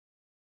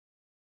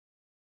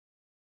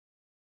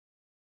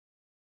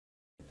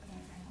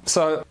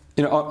So,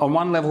 on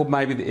one level,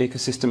 maybe the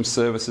ecosystem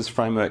services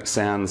framework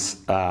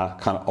sounds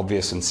kind of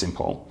obvious and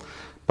simple,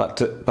 but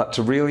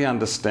to really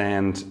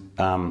understand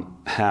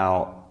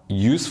how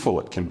useful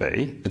it can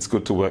be, it's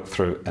good to work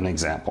through an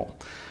example.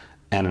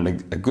 And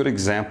a good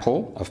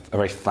example, a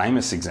very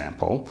famous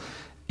example,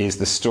 is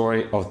the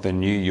story of the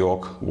New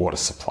York water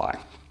supply.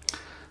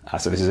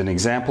 So this is an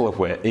example of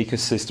where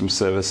ecosystem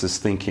services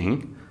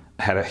thinking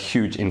had a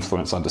huge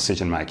influence on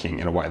decision making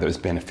in a way that was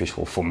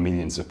beneficial for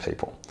millions of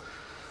people.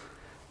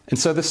 And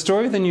so the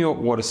story of the New York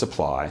water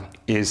supply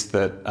is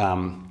that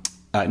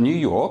New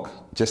York,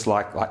 just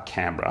like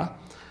Canberra,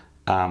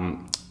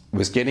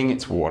 was getting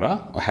its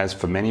water, or has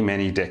for many,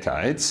 many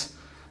decades,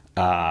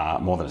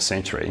 more than a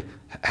century,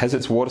 has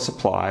its water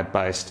supply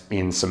based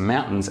in some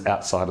mountains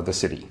outside of the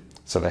city.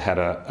 So they had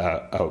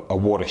a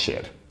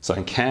watershed. So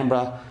in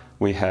Canberra,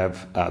 we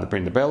have the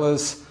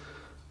Brindabellas,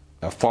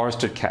 a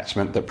forested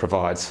catchment that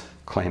provides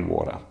clean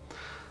water.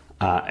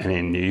 And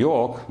in New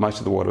York, most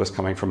of the water was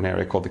coming from an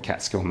area called the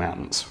Catskill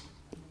Mountains.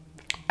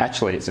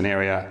 Actually, it's an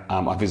area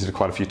I've visited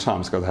quite a few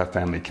times because I have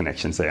family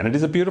connections there, and it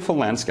is a beautiful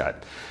landscape.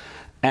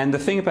 And the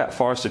thing about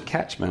forested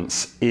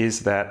catchments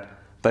is that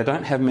they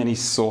don't have many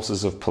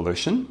sources of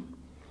pollution,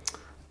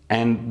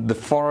 and the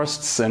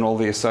forests and all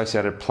the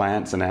associated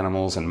plants and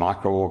animals and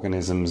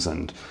microorganisms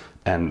and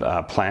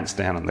plants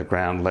down on the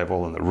ground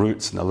level and the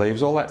roots and the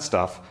leaves, all that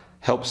stuff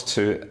helps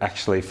to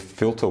actually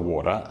filter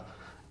water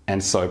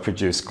and so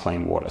produce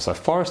clean water. So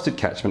forested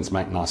catchments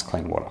make nice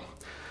clean water.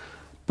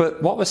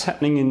 But what was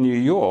happening in New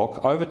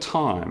York over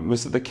time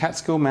was that the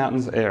Catskill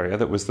Mountains area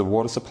that was the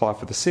water supply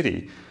for the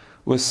city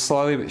was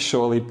slowly but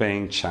surely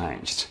being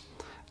changed.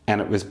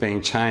 And it was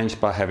being changed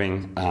by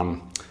having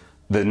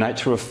the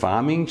nature of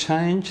farming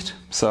changed.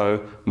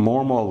 So more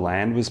and more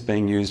land was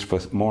being used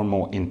for more and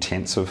more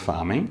intensive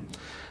farming.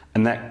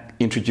 And that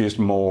introduced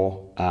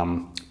more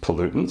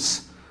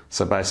pollutants.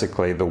 So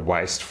basically the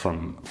waste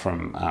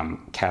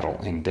from cattle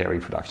in dairy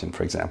production,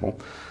 for example.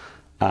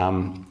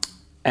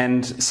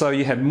 And so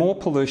you had more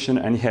pollution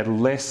and you had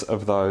less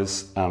of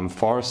those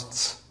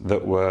forests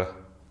that were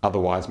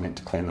otherwise meant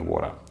to clean the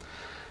water.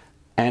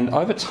 And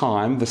over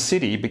time, the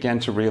city began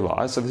to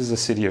realise, so this is a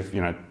city of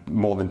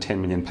more than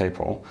 10 million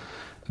people,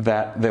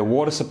 that their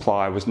water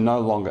supply was no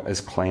longer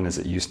as clean as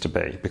it used to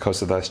be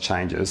because of those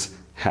changes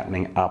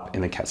happening up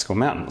in the Catskill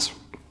Mountains.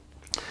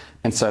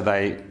 And so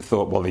they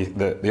thought, well,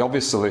 the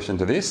obvious solution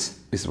to this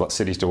is what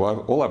cities do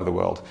all over the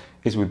world,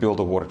 is we build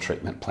a water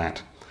treatment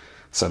plant.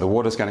 So the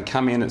water's going to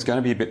come in, it's going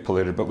to be a bit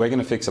polluted, but we're going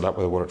to fix it up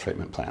with a water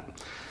treatment plant.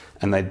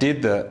 And they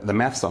did the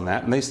maths on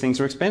that, and these things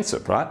are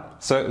expensive, right?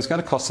 So it was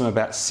going to cost them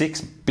about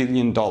 $6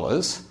 billion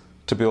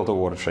to build a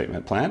water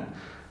treatment plant.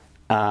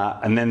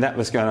 And then that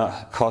was going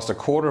to cost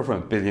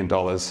 $250 million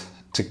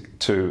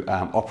to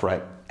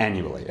operate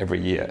annually,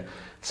 every year.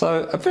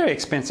 So a very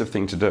expensive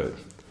thing to do.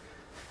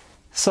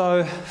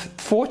 So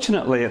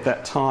fortunately at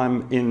that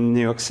time in New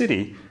York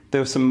City,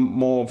 there were some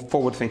more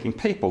forward-thinking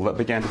people that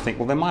began to think,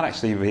 well, there might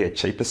actually be a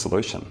cheaper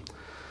solution.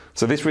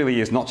 So this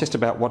really is not just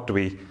about what do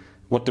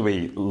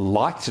we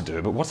like to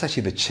do, but what's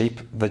actually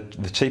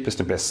the cheapest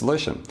and best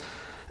solution.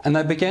 And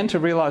they began to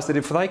realise that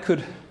if they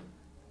could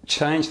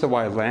change the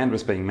way land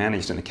was being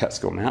managed in the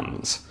Catskill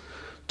Mountains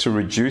to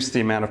reduce the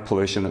amount of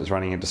pollution that was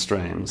running into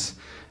streams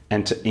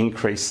and to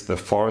increase the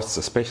forests,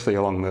 especially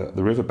along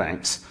the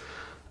riverbanks,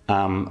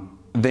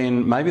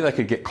 then maybe they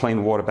could get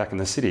clean water back in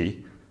the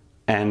city,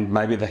 and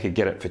maybe they could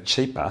get it for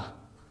cheaper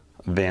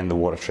than the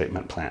water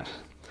treatment plant.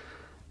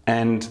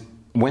 And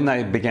when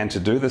they began to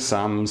do the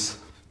sums,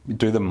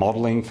 do the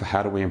modelling for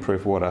how do we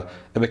improve water,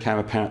 it became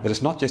apparent that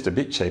it's not just a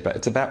bit cheaper,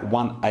 it's about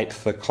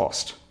 1/8 the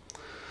cost.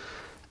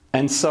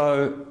 And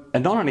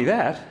not only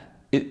that,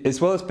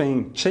 as well as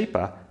being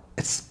cheaper,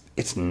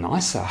 it's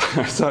nicer.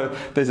 So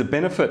there's a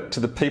benefit to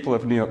the people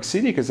of New York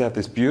City because they have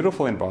this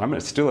beautiful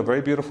environment. It's still a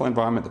very beautiful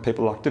environment that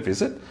people like to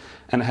visit,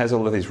 and it has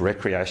all of these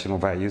recreational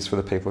values for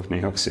the people of New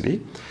York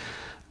City.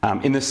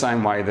 In the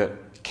same way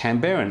that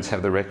Canberrans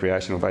have the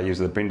recreational values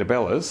of the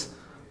Brindabellas,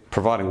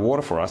 providing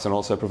water for us and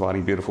also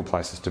providing beautiful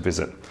places to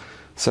visit.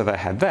 So they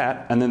had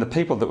that, and then the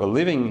people that were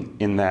living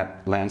in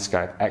that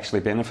landscape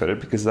actually benefited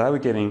because they were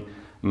getting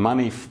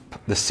money.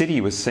 The city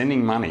was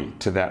sending money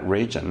to that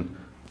region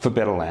for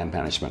better land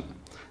management.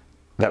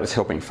 That was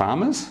helping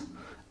farmers,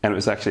 and it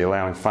was actually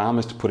allowing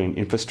farmers to put in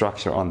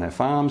infrastructure on their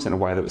farms in a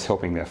way that was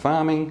helping their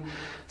farming.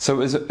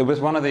 So it was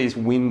one of these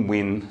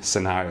win-win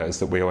scenarios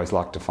that we always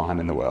like to find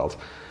in the world.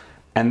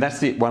 And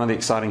that's one of the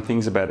exciting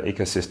things about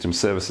ecosystem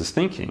services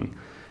thinking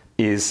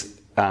is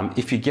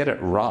if you get it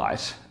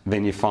right,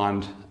 then you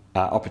find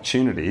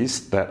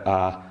opportunities that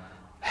are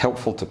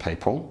helpful to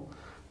people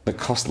that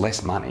cost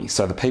less money.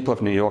 So the people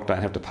of New York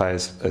don't have to pay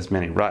as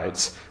many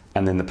rates,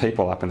 and then the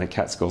people up in the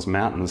Catskills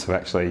Mountains have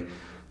actually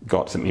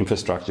got some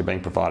infrastructure being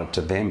provided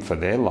to them for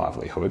their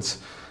livelihoods,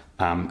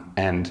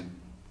 and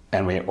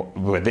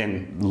we're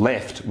then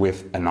left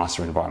with a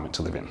nicer environment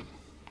to live in.